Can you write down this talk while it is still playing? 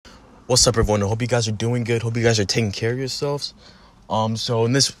What's up, everyone? I hope you guys are doing good. Hope you guys are taking care of yourselves. So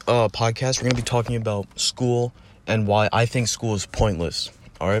in this podcast, we're going to be talking about school and why I think school is pointless.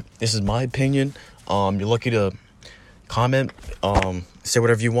 All right? This is my opinion. You're lucky to comment, say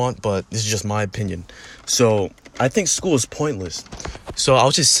whatever you want, but this is just my opinion. So I think school is pointless. So I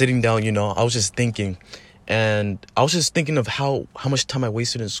was just sitting down, I was just thinking, and I was just thinking of how much time I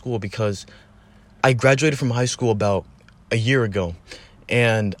wasted in school, because I graduated from high school about a year ago,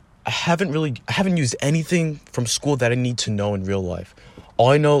 and I haven't used anything from school that I need to know in real life. All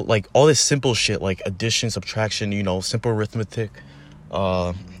I know, like all this simple shit, like addition, subtraction, simple arithmetic,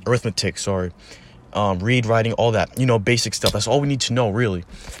 read, writing, all that, basic stuff. That's all we need to know, really.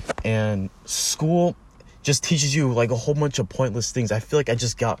 And school just teaches you like a whole bunch of pointless things. I feel like I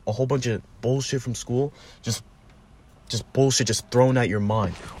just got a whole bunch of bullshit from school, just bullshit just thrown at your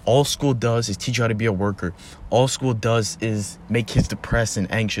mind. All school does is teach you how to be a worker. All school does is make kids depressed and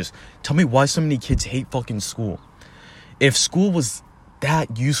anxious. Tell me why so many kids hate fucking school. If school was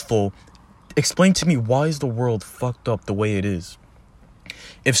that useful, explain to me why is the world fucked up the way it is.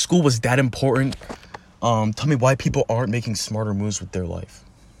 If school was that important, tell me why people aren't making smarter moves with their life.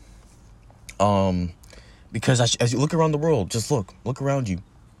 Because as you look around the world, just look around you.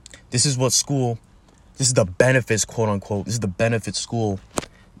 This is the benefits, quote unquote. This is the benefits school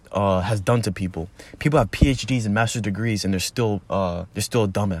has done to people. People have PhDs and master's degrees, and they're still a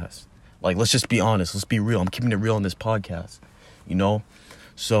dumbass. Like, let's just be honest. Let's be real. I'm keeping it real on this podcast.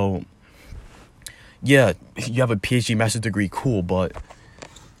 So yeah, you have a PhD, master's degree, cool, but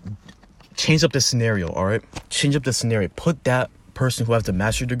change up the scenario. All right, change up the scenario. Put that person who has a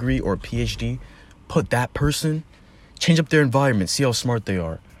master's degree or a PhD. Change up their environment. See how smart they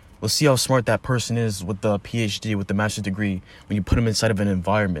are. Let's see how smart that person is with the PhD, with the master's degree, when you put them inside of an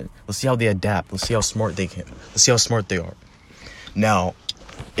environment. Let's see how they adapt. Let's see how smart they are. Now,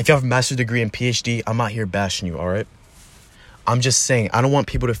 if you have a master's degree and PhD, I'm not here bashing you, all right? I'm just saying, I don't want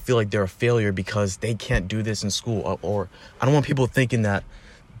people to feel like they're a failure because they can't do this in school. Or I don't want people thinking that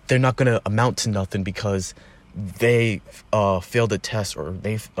they're not going to amount to nothing because they failed a test, or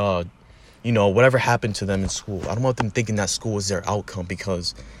they, whatever happened to them in school. I don't want them thinking that school is their outcome,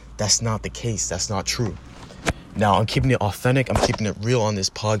 because that's not the case. That's not true. Now, I'm keeping it authentic. I'm keeping it real on this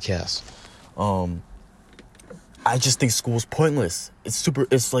podcast. I just think school's pointless.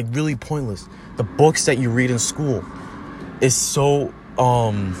 It's like really pointless. The books that you read in school is so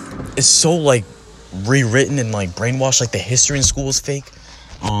like rewritten and like brainwashed. Like the history in school is fake.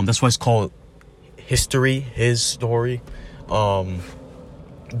 That's why it's called history, his story.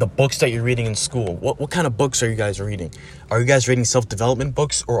 The books that you're reading in school. What kind of books are you guys reading? Are you guys reading self-development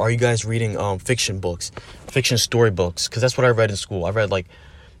books, or are you guys reading fiction books, fiction story books? Because that's what I read in school. I read like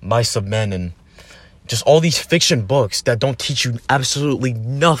Mice of Men and just all these fiction books that don't teach you absolutely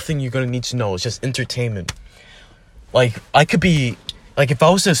nothing you're gonna need to know. It's just entertainment. Like if I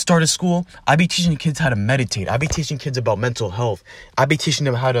was to start a school, I'd be teaching kids how to meditate. I'd be teaching kids about mental health. I'd be teaching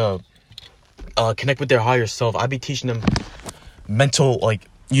them how to connect with their higher self. I'd be teaching them mental, like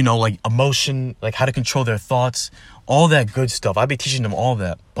emotion, like how to control their thoughts, all that good stuff. I'd be teaching them all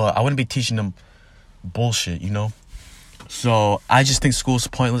that, but I wouldn't be teaching them bullshit, So I just think school's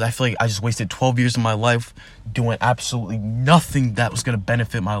pointless. I feel like I just wasted 12 years of my life doing absolutely nothing that was going to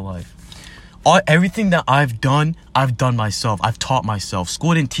benefit my life. Everything that I've done myself. I've taught myself.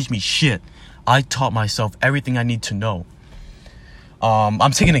 School didn't teach me shit. I taught myself everything I need to know.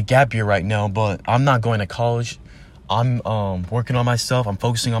 I'm taking a gap year right now, but I'm not going to college. I'm working on myself. I'm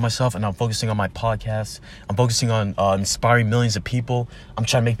focusing on myself, and I'm focusing on my podcast. I'm focusing on inspiring millions of people. I'm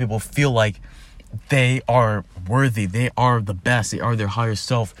trying to make people feel like they are worthy. They are the best. They are their higher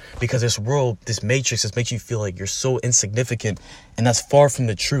self. Because this world, this matrix, just makes you feel like you're so insignificant, and that's far from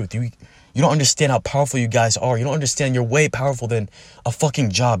the truth. You don't understand how powerful you guys are. You don't understand you're way powerful than a fucking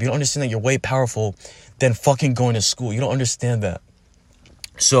job. You don't understand that you're way powerful than fucking going to school. You don't understand that.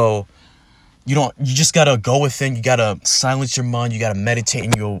 So you just gotta go within. You gotta silence your mind. You gotta meditate,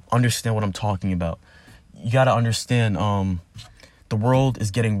 and you'll understand what I'm talking about. You gotta understand the world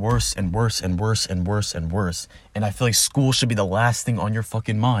is getting worse and worse and worse and worse and worse. And I feel like school should be the last thing on your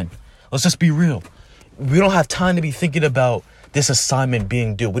fucking mind. Let's just be real. We don't have time to be thinking about this assignment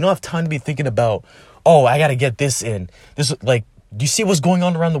being due. We don't have time to be thinking about, I gotta get this in. Do you see what's going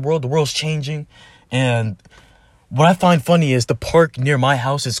on around the world? The world's changing. And what I find funny is the park near my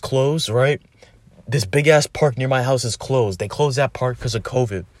house is closed, right? This big-ass park near my house is closed. They closed that park because of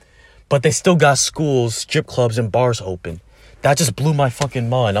COVID. But they still got schools, strip clubs, and bars open. That just blew my fucking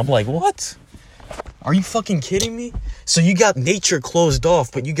mind. I'm like, what? Are you fucking kidding me? So you got nature closed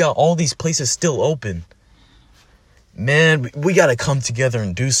off, but you got all these places still open. man, we gotta come together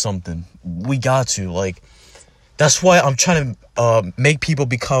and do something. We got to, like, that's why I'm trying to make people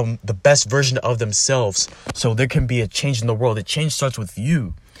become the best version of themselves, so there can be a change in the world. The change starts with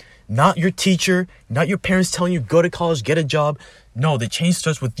you, not your teacher, not your parents telling you go to college, get a job. No, the change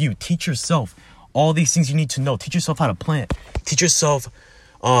starts with you. Teach yourself all these things you need to know. Teach yourself how to plant. Teach yourself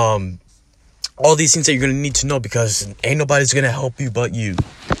all these things that you're gonna need to know, because ain't nobody's gonna help you but you.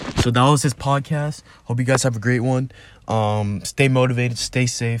 So that was this podcast. Hope you guys have a great one. Stay motivated, stay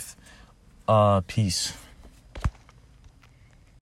safe. Peace.